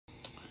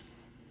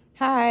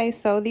Hi,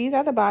 so these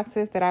are the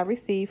boxes that I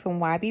received from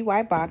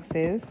YBY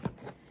Boxes.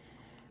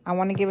 I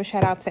want to give a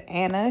shout out to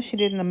Anna. She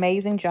did an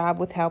amazing job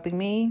with helping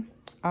me.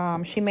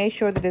 She made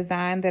sure the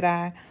design that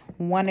I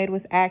wanted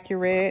was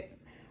accurate.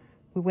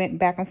 We went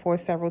back and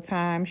forth several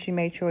times. She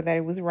made sure that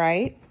it was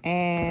right,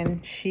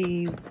 and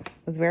she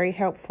was very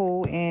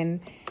helpful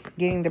in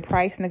getting the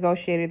price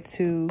negotiated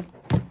to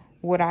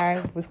what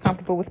I was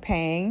comfortable with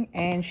paying.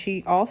 And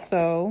she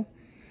also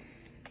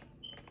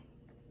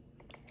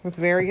was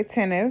very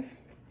attentive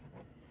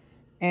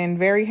and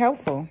very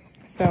helpful.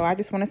 So I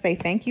just want to say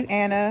thank you,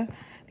 Anna.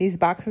 These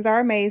boxes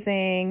are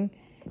amazing,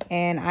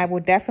 and I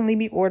will definitely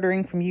be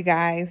ordering from you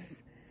guys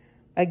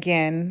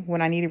again when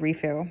I need a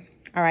refill.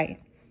 All right.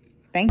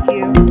 Thank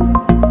you.